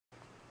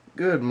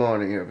Good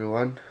morning,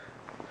 everyone.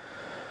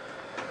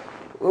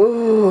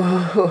 Ooh,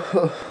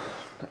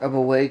 I'm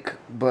awake,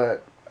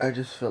 but I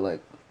just feel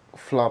like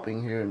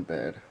flopping here in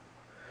bed.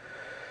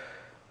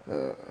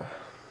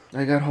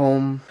 I got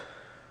home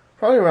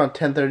probably around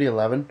 10:30,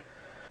 11.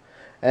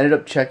 I ended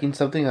up checking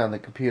something on the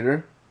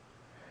computer,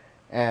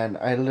 and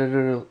I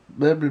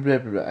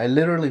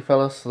literally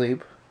fell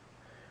asleep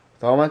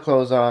with all my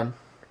clothes on,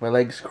 my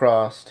legs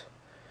crossed,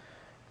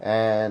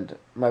 and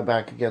my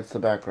back against the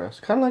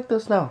backrest, kind of like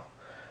this now,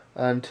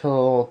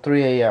 until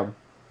 3 a.m.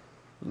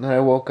 And then I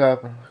woke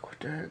up and I'm like, what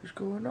the heck is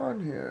going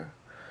on here?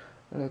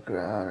 I look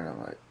around and I'm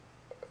like,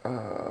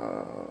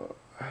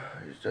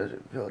 it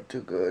doesn't feel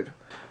too good.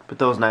 But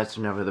those nights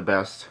are never the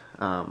best.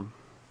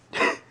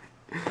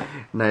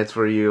 Nights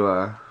where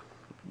you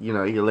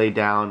lay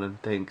down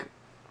and think,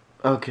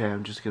 okay,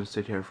 I'm just gonna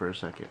sit here for a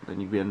second. Then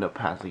you end up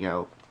passing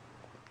out.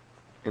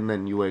 And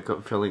then you wake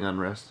up feeling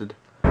unrested.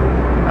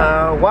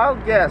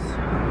 Wild guess.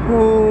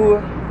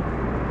 Who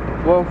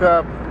woke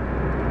up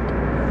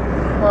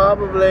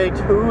probably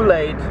too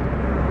late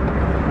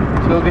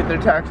to go get their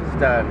taxes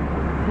done?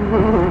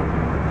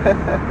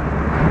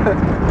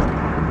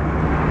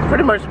 It's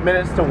pretty much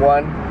minutes to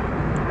 1,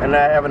 and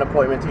I have an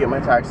appointment to get my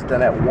taxes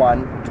done at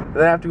 1.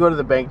 Then I have to go to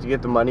the bank to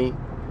get the money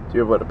to be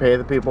able to pay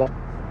the people.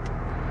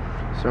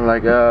 So I'm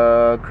like,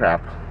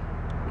 crap.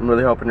 I'm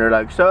really hoping they're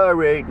like,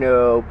 sorry,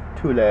 no,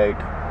 too late.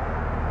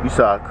 You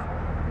suck.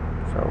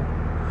 So.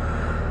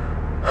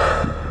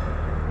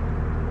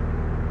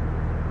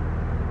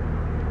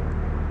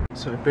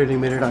 So I barely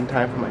made it on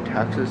time for my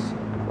taxes.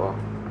 Well,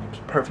 it was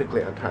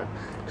perfectly on time.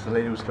 Because the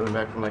lady was coming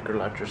back from like her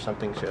lunch or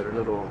something. She had her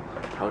little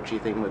pouchy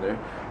thing with her.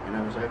 And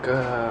I was like,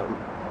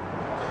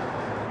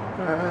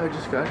 I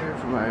just got here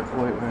for my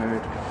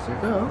appointment. She's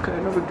like, oh, okay,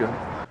 no big deal.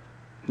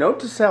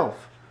 Note to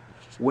self.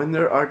 When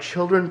there are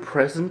children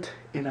present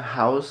in a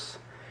house,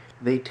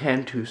 they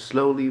tend to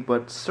slowly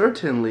but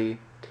certainly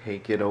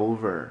take it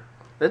over.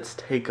 Let's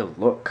take a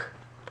look.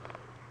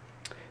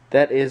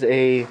 That is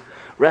a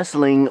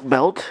wrestling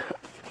belt.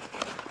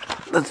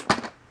 That's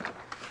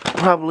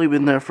probably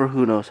been there for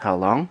who knows how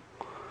long.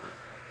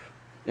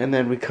 And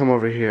then we come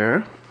over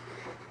here.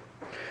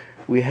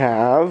 We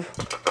have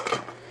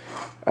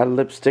a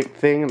lipstick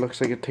thing. It looks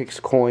like it takes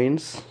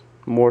coins.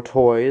 More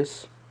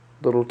toys.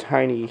 Little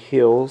tiny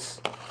heels.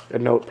 A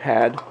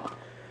notepad.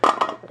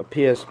 A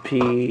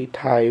PSP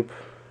type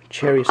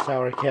cherry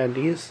sour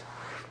candies.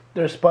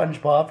 There's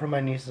SpongeBob for my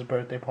niece's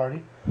birthday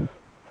party.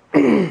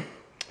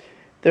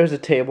 There's a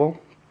table.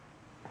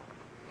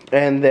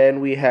 And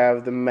then we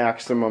have the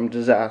maximum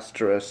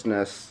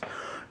disastrousness.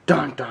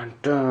 Dun dun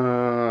dun.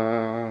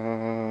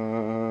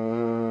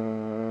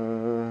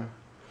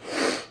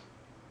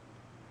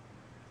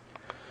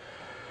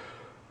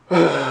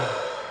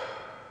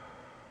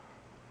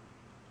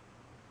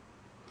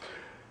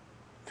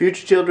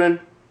 Future children,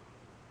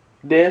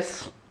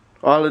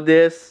 all of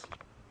this,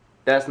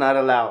 that's not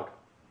allowed.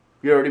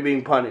 You're already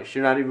being punished.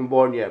 You're not even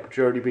born yet, but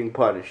you're already being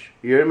punished.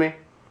 You hear me?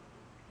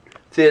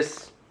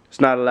 This is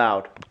not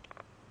allowed.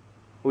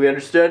 We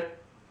understood?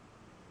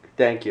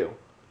 Thank you.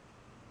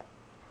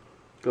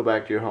 Go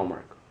back to your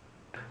homework.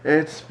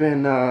 It's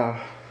been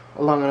a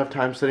long enough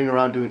time sitting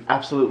around doing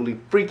absolutely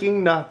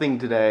freaking nothing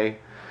today.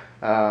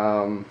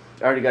 I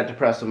already got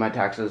depressed with my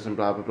taxes and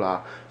blah blah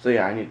blah. So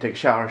yeah, I need to take a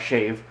shower,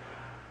 shave,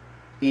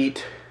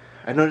 eat.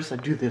 I notice I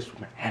do this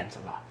with my hands a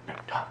lot when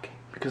I'm talking.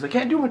 Because I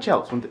can't do much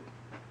else. There's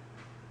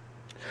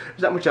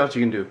not much else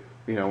you can do,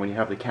 you know, when you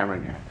have the camera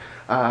in your hand.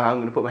 I'm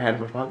going to put my hand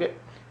in my pocket.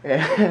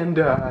 And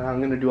I'm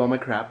going to do all my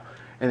crap.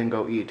 And then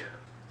go eat.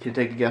 Can you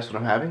take a guess what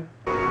I'm having?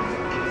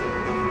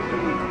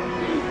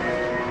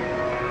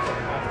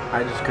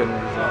 I just couldn't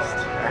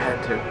resist. I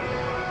had to.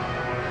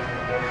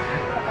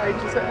 I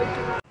just had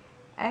to.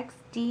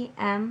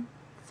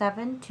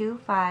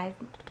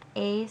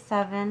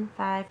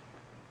 XDM725A75.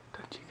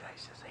 Don't you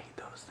guys just hate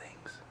those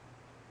things?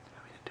 I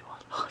mean, to do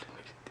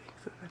automated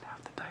things and then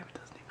half the time it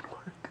doesn't even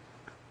work.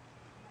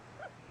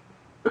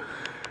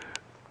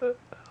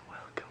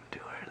 Welcome to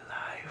our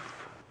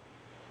life.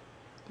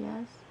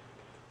 Yes.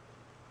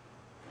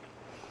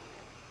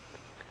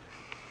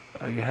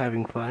 Are you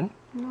having fun?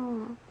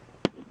 No.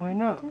 Why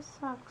not? This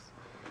sucks.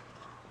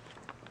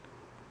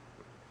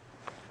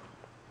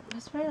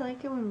 That's why I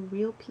like it when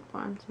real people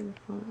answer the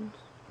phones.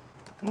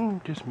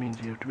 It just means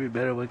you have to be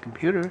better with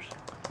computers.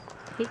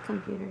 I hate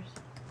computers.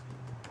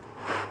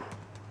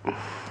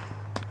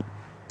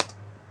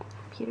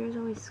 Computers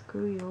always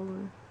screw you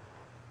over.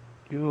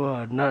 You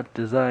are not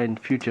designed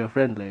future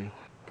friendly.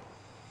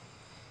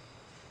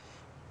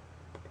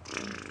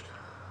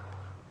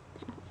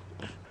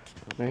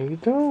 No, you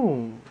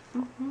don't.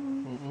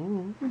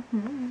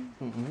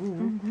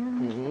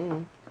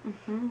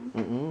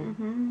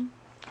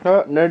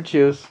 Oh, nerd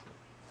shoes.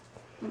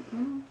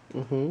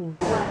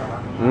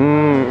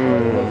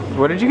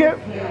 What did you get?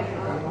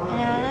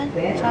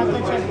 Banana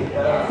chocolate chip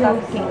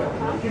coffee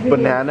cake.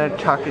 Banana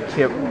chocolate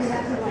chip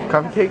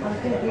coffee cake?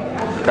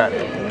 Got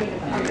it.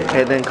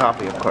 And then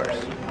coffee, of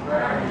course.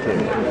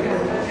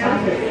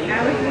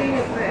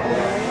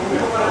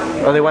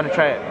 Oh, they want to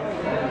try it.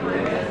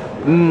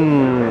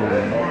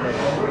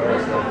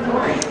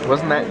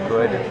 Wasn't that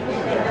good?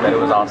 But it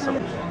was awesome.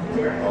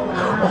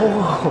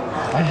 Oh,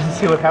 I didn't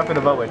see what happened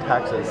about my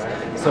taxes.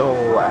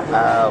 So,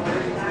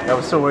 I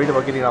was so worried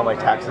about getting all my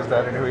taxes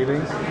done and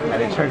everything,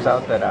 and it turns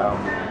out that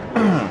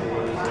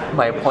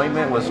my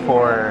appointment was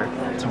for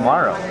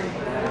tomorrow,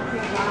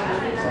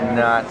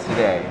 not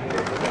today.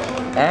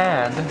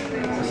 And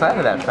aside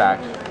of that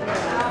fact,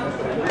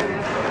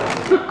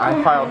 I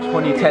filed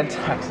 2010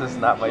 taxes,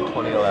 not my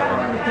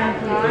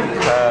 2011,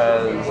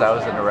 because I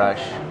was in a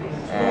rush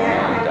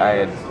and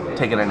I had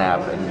taken a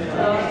nap and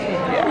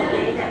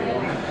yeah.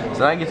 So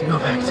now I get to go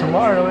back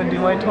tomorrow and do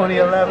my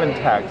 2011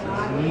 taxes.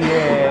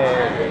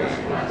 Yay!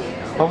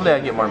 Hopefully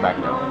I get more back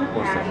now.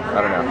 We'll see.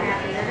 I don't know.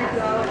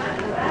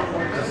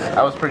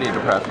 I was pretty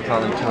depressed with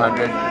only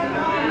 200,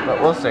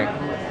 but we'll see.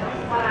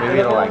 Maybe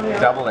it'll like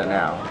double it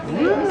now.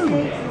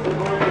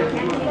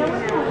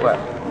 What?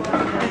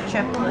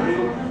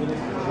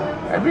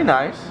 That'd be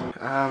nice.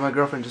 My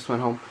girlfriend just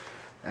went home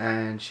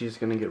and she's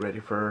gonna get ready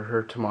for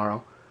her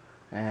tomorrow.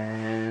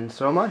 And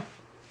so am I.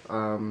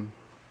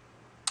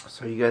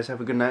 So you guys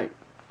have a good night.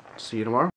 See you tomorrow.